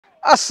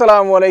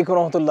Assalamu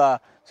alaikum warahmatullah.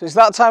 So it's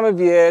that time of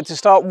year to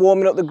start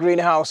warming up the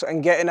greenhouse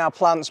and getting our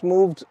plants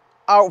moved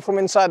out from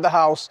inside the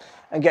house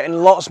and getting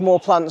lots more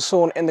plants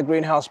sown in the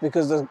greenhouse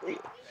because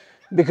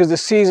the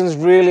season's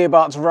really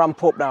about to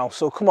ramp up now.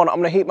 So come on, I'm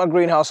going to heat my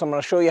greenhouse. I'm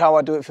going to show you how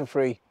I do it for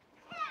free.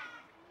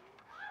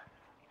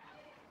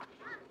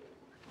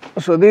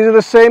 So these are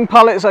the same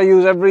pallets I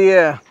use every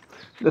year.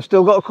 They've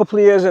still got a couple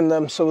of years in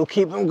them, so we'll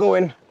keep them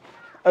going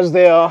as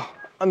they are.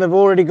 And they've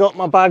already got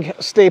my bag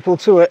stapled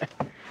to it.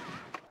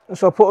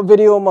 So I put a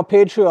video on my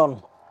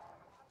Patreon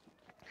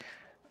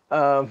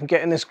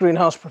getting this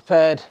greenhouse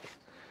prepared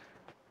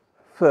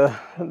for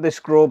this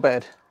grow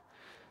bed,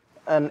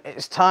 and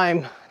it's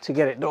time to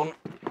get it done.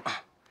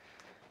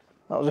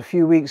 That was a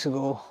few weeks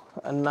ago,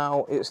 and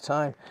now it's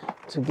time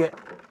to get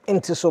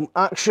into some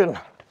action.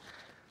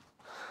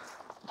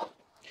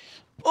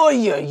 Oh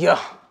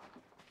yeah.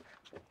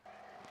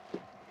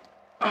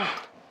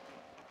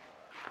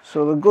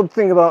 So the good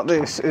thing about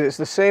this is it's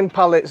the same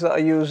pallets that I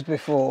used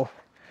before,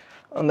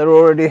 and they're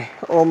already,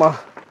 all my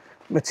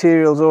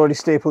materials already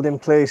stapled in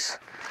place,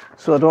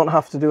 so I don't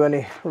have to do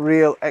any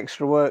real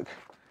extra work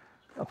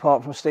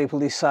apart from staple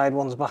these side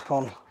ones back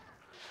on.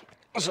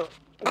 So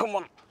come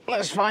on,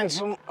 let's find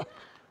some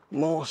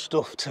more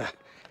stuff to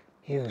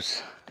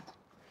use.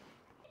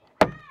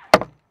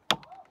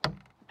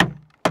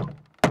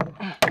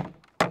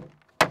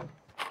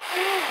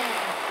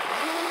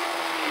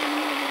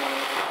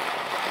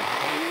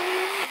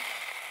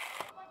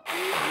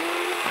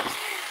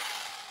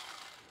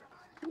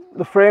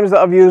 The frames that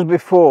I've used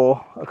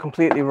before are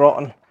completely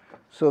rotten,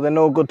 so they're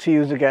no good to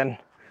use again.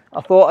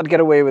 I thought I'd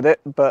get away with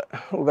it, but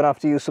we're gonna have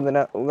to use something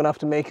else. We're gonna have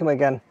to make them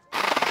again.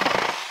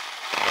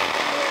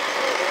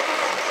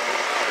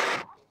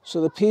 So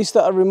the piece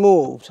that I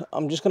removed,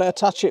 I'm just gonna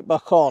attach it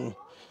back on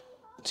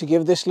to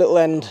give this little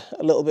end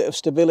a little bit of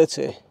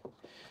stability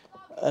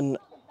and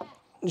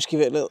just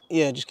give it a little,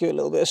 just give it a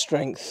little bit of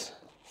strength.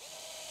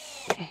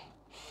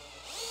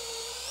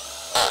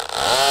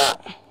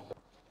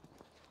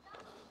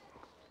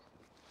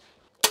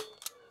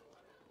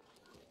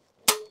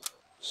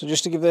 So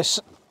just to give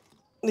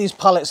these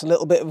pallets a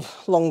little bit of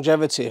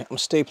longevity, I'm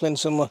stapling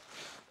some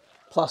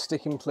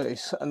plastic in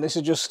place, and this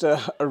is just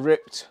a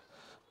ripped,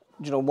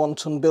 1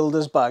 ton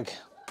builder's bag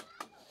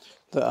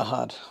that I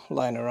had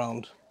lying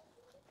around,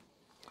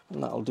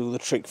 and that'll do the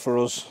trick for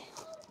us.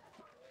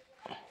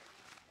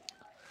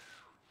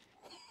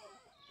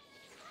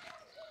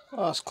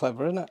 Oh, that's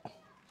clever, isn't it?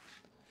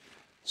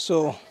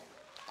 So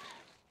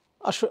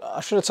I should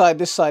have tied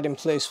this side in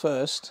place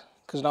first,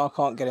 because now I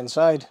can't get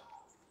inside.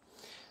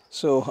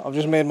 So I've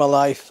just made my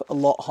life a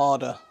lot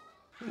harder.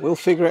 We'll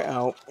figure it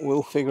out,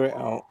 we'll figure it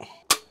out.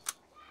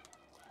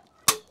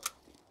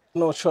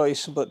 No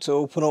choice but to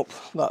open up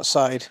that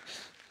side,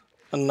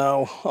 and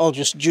now I'll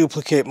just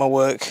duplicate my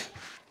work.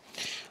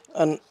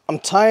 And I'm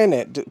tying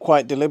it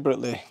quite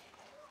deliberately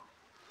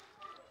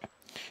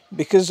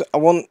because I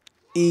want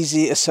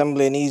easy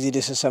assembly and easy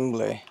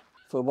disassembly.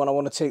 For when I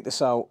want to take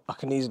this out, I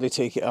can easily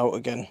take it out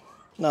again.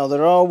 Now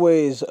there are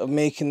ways of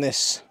making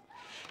this,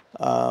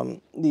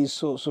 these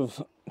sorts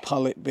of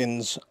pallet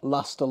bins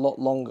last a lot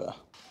longer.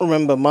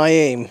 Remember, my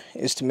aim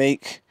is to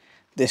make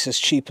this as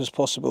cheap as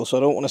possible, so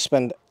I don't want to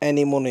spend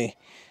any money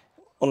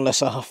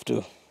unless I have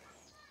to.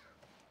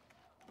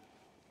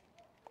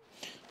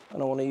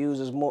 And I want to use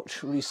as much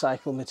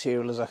recycled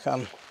material as I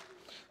can.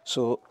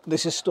 So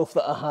this is stuff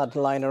that I had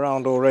lying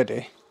around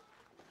already.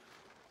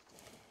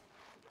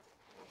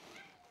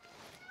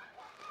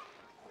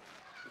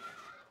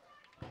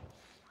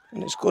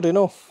 And it's good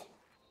enough.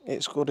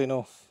 It's good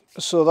enough.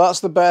 So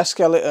that's the bare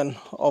skeleton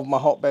of my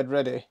hotbed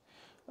ready.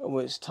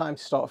 It's time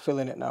to start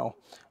filling it now.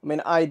 I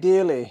mean,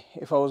 ideally,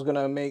 if I was going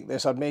to make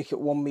this, I'd make it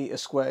 1 meter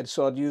squared,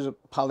 so I'd use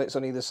pallets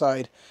on either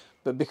side.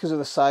 But because of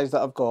the size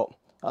that I've got,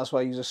 that's why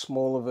I use a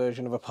smaller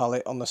version of a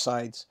pallet on the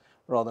sides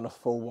rather than a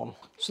full one.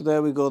 So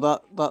there we go,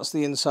 that's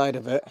the inside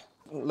of it.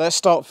 Let's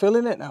start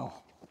filling it now.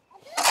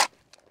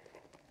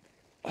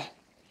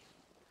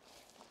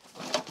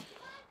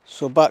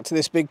 So back to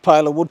this big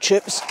pile of wood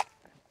chips,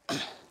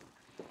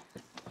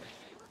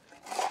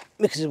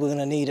 because we're going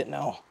to need it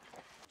now.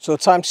 So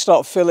time to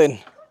start filling.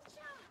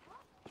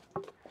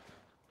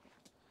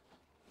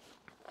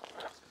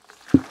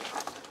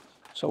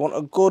 So I want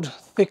a good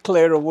thick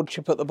layer of wood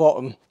chip at the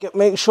bottom.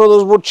 Make sure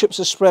those wood chips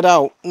are spread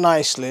out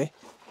nicely,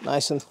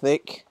 nice and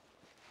thick.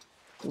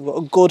 We've got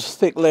a good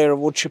thick layer of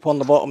wood chip on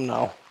the bottom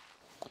now.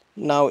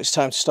 Now it's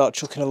time to start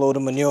chucking a load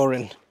of manure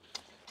in.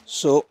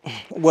 So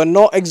we're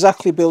not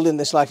exactly building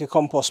this like a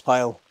compost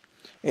pile.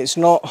 It's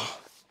not,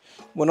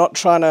 we're not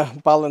trying to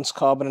balance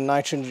carbon and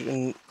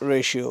nitrogen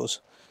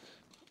ratios.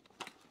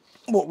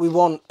 What we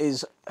want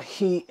is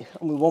heat,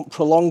 and we want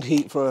prolonged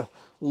heat for a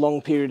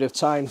long period of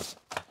time.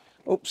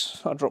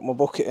 Oops, I dropped my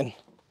bucket in.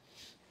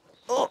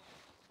 Oh,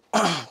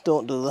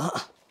 don't do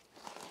that.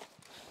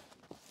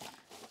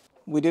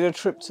 We did a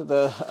trip to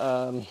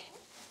the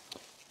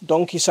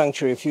donkey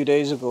sanctuary a few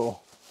days ago,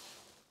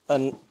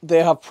 and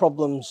they have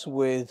problems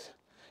with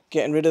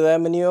getting rid of their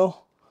manure,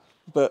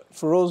 but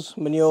for us,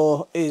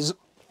 manure is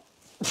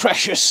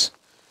precious.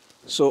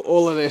 So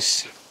all of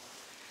this,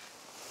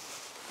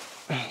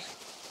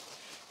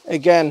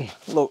 again,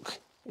 look,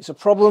 it's a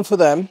problem for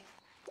them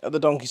at the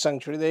donkey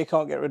sanctuary. They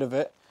can't get rid of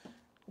it.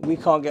 We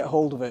can't get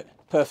hold of it.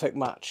 Perfect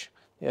match.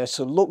 Yeah,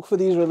 so look for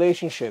these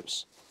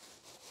relationships.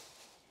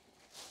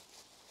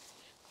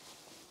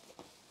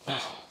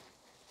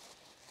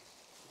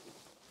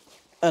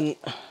 And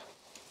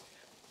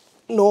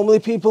normally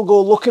people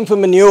go looking for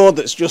manure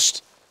that's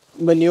just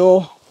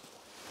manure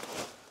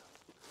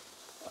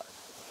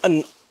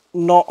and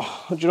not,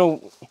 you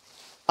know,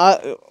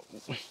 and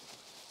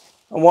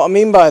what I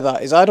mean by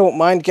that is I don't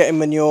mind getting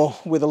manure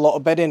with a lot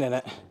of bedding in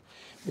it,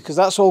 because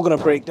that's all going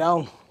to break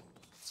down.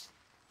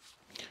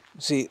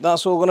 See,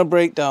 that's all going to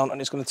break down and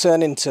it's going to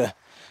turn into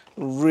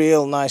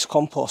real nice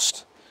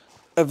compost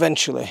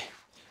eventually.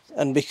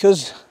 And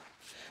because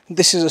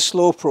this is a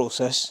slow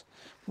process,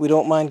 we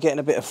don't mind getting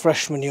a bit of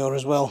fresh manure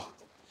as well.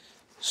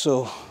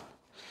 So,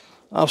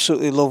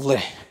 absolutely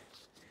lovely.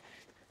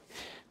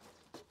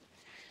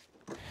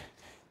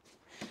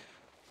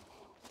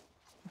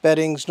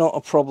 Bedding's not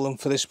a problem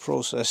for this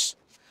process,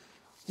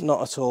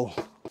 not at all.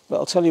 But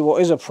I'll tell you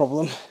what is a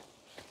problem: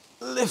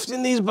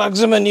 lifting these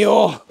bags of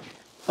manure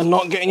and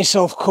not getting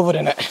yourself covered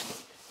in it.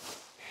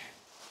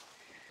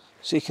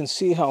 So you can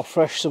see how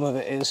fresh some of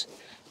it is.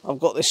 I've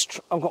got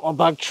my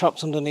bag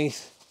trapped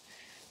underneath.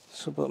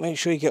 So, but make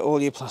sure you get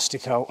all your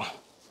plastic out.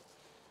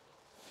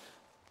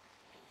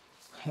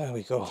 There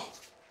we go.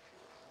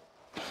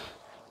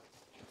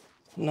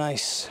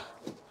 Nice.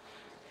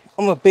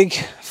 I'm a big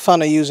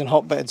fan of using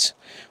hotbeds.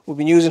 We've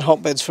been using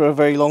hotbeds for a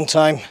very long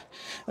time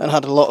and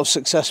had a lot of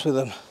success with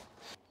them.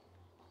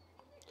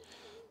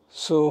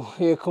 So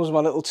here comes my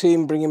little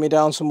team bringing me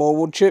down some more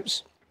wood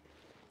chips.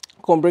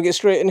 Go on, bring it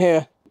straight in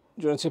here.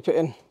 Do you want to tip it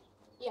in?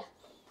 Yeah.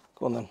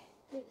 Go on then.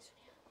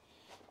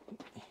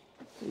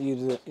 You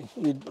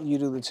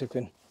do the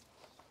tipping.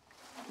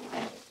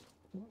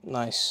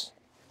 Nice.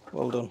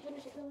 Well done.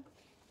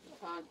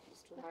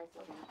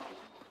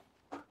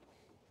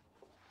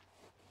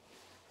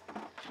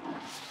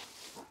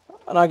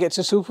 And I get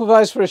to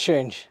supervise for a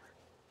change,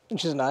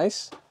 which is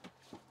nice.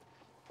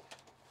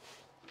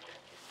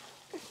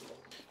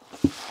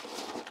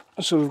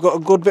 So we've got a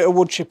good bit of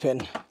wood chip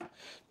in.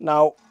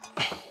 Now,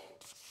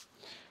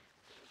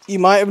 you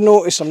might have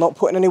noticed I'm not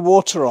putting any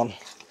water on.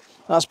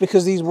 That's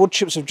because these wood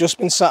chips have just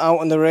been sat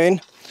out in the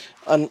rain,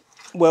 and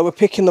where we're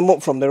picking them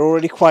up from, they're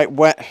already quite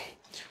wet.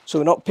 So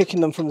we're not picking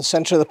them from the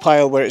centre of the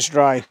pile where it's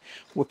dry.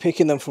 We're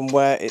picking them from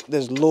where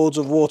there's loads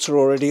of water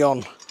already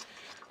on.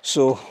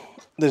 So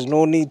there's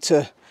no need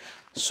to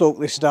soak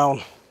this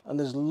down. And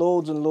there's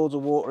loads and loads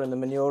of water in the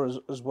manure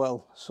as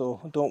well. So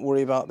don't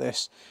worry about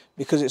this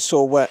because it's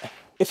so wet.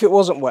 If it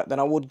wasn't wet, then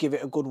I would give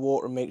it a good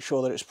water and make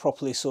sure that it's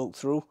properly soaked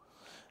through.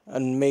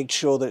 And make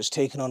sure that it's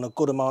taken on a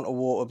good amount of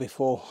water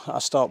before I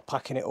start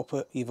packing it up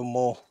even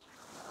more.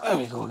 There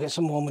we go, get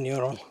some more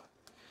manure on.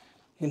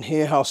 You can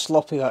hear how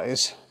sloppy that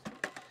is.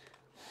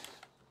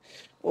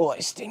 Oh,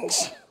 it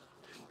stinks.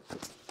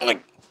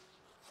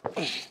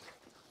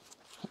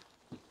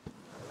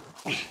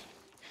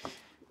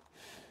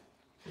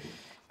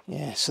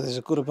 Yeah, so there's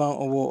a good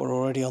amount of water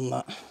already on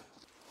that.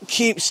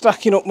 Keep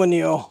stacking up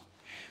manure,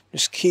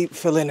 just keep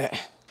filling it.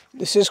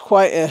 This is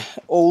quite an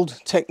old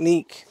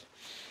technique.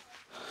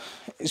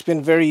 It's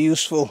been very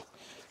useful,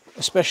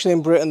 especially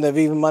in Britain. They've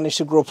even managed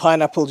to grow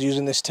pineapples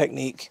using this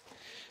technique.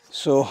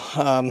 So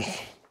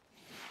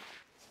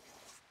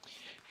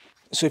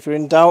if you're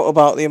in doubt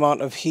about the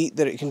amount of heat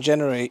that it can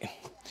generate,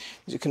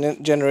 it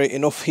can generate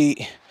enough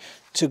heat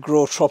to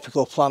grow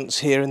tropical plants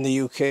here in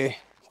the UK.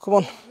 Come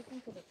on.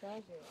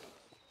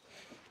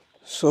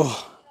 So,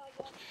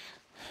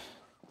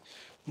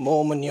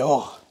 more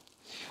manure.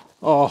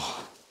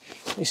 Oh,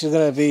 this is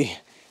going to be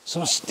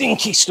some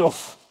stinky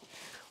stuff,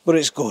 but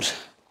it's good.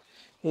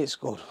 It's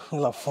good.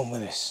 We'll have fun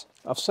with this.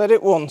 I've said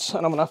it once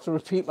and I'm going to have to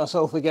repeat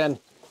myself again.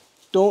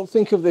 Don't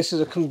think of this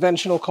as a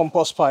conventional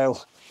compost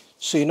pile.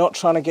 So you're not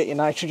trying to get your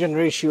nitrogen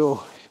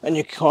ratio and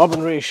your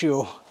carbon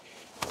ratio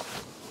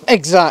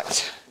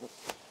exact.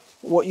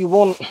 What you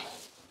want,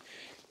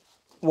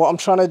 what I'm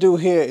trying to do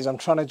here is I'm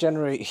trying to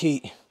generate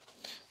heat.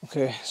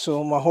 Okay,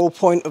 so my whole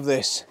point of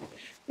this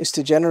is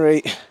to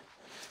generate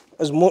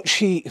as much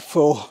heat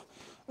for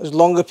as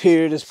long a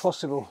period as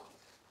possible.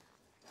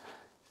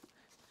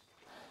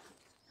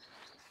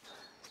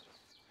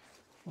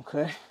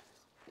 Okay.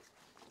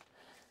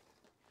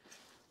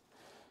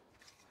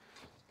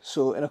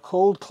 So in a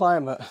cold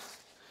climate,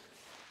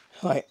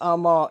 like our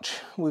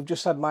March, we've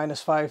just had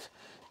 -5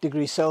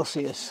 degrees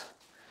Celsius.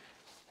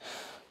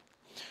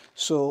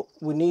 So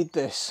we need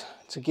this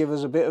to give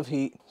us a bit of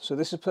heat. So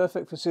this is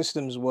perfect for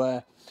systems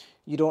where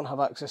you don't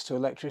have access to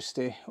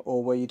electricity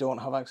or where you don't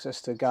have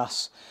access to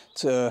gas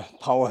to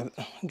power,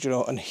 you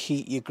know, and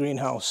heat your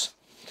greenhouse.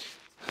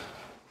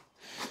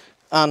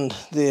 And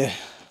the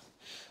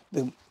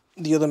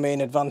other main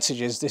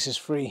advantage is this is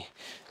free.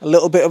 A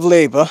little bit of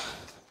labour,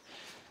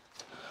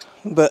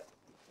 but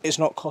it's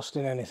not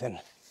costing anything.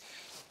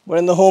 We're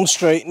in the home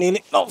straight,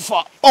 nearly not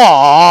far.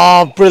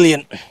 Oh,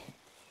 brilliant.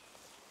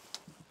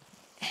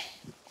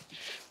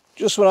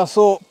 just when I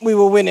thought we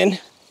were winning.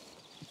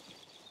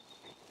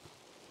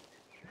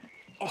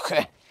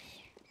 Okay,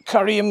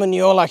 carry your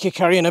manure like you're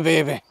carrying a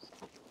baby.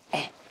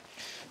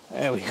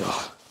 There we go.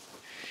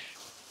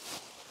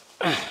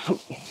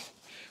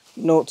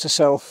 Note to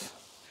self,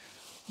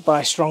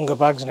 buy stronger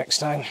bags next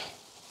time.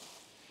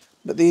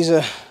 But these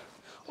are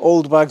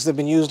old bags, they've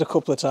been used a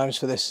couple of times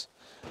for this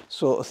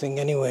sort of thing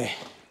anyway.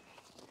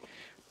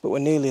 But we're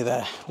nearly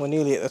there, we're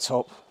nearly at the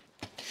top.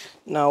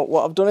 Now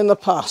what I've done in the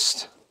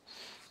past,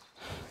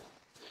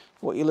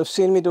 what you'll have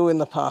seen me do in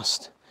the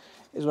past,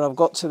 is when I've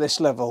got to this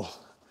level,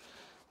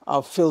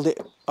 I've filled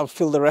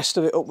the rest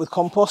of it up with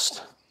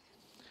compost.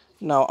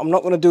 Now I'm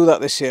not going to do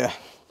that this year,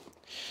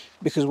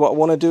 because what I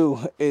want to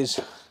do is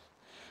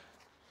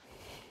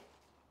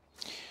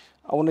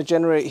I want to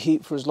generate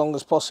heat for as long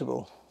as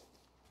possible.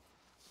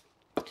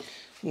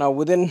 Now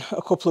within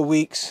a couple of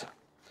weeks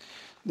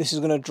this is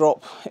going to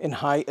drop in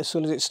height. As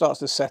soon as it starts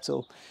to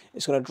settle,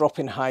 it's going to drop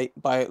in height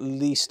by at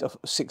least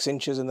 6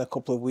 inches in a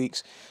couple of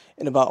weeks.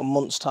 In about a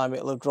month's time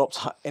it'll have dropped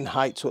in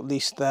height to at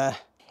least there.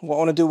 What I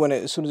want to do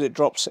as soon as it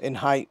drops in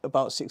height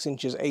about 6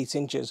 inches, 8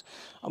 inches,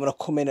 I'm going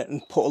to come in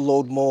and put a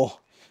load more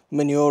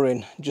manure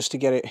in just to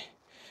get it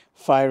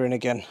firing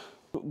again.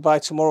 By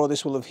tomorrow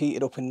this will have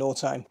heated up in no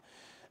time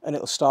and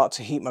it'll start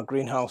to heat my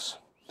greenhouse.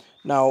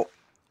 Now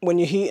when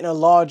you're heating a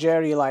large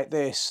area like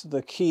this,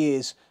 the key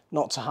is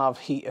not to have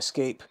heat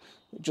escape.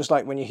 Just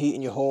like when you're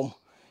heating your home,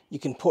 you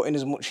can put in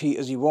as much heat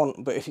as you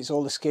want, but if it's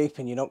all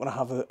escaping, you're not going to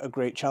have a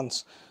great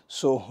chance.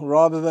 So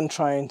rather than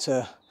trying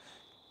to,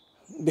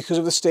 because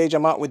of the stage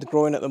I'm at with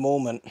growing at the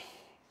moment,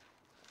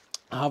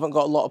 I haven't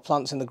got a lot of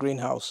plants in the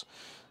greenhouse.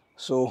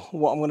 So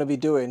what I'm going to be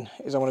doing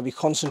is I'm going to be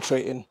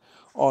concentrating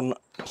on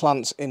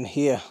plants in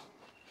here.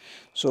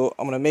 So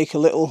I'm going to make a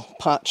little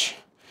patch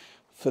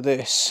for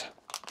this,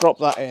 drop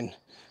that in,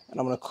 and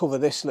I'm going to cover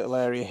this little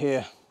area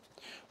here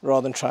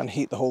rather than try and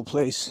heat the whole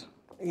place.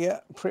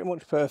 Yeah, pretty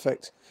much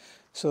perfect.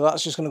 So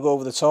that's just going to go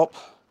over the top.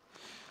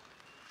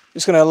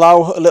 It's going to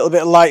allow a little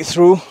bit of light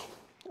through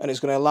and it's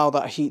going to allow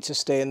that heat to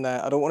stay in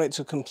there. I don't want it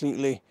to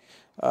completely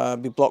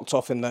be blocked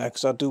off in there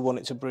because I do want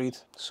it to breathe.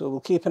 So we'll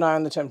keep an eye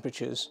on the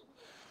temperatures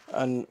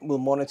and we'll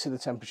monitor the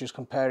temperatures,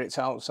 compare it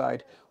to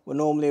outside. We're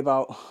normally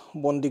about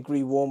 1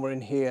 degree warmer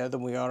in here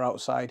than we are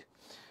outside.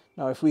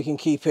 Now if we can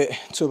keep it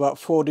to about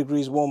 4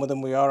 degrees warmer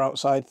than we are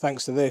outside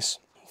thanks to this,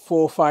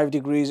 4 or 5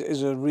 degrees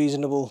is a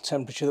reasonable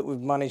temperature that we've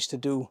managed to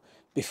do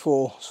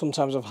before.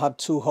 Sometimes I've had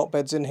 2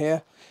 hotbeds in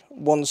here.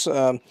 Once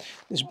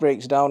this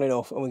breaks down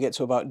enough and we get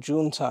to about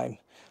June time,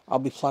 I'll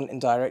be planting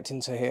direct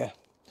into here.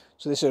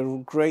 So this is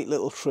a great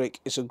little trick.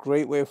 It's a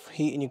great way of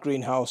heating your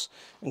greenhouse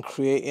and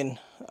creating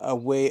a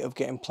way of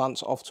getting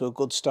plants off to a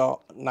good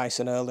start nice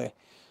and early.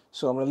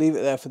 So I'm going to leave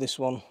it there for this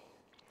one.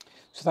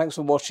 So thanks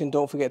for watching.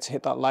 Don't forget to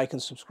hit that like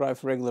and subscribe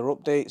for regular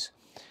updates.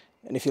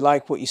 And if you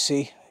like what you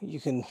see, you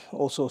can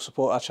also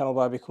support our channel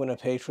by becoming a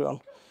Patreon.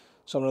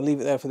 So I'm going to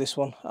leave it there for this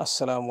one.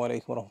 Assalamu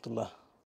alaikum warahmatullah.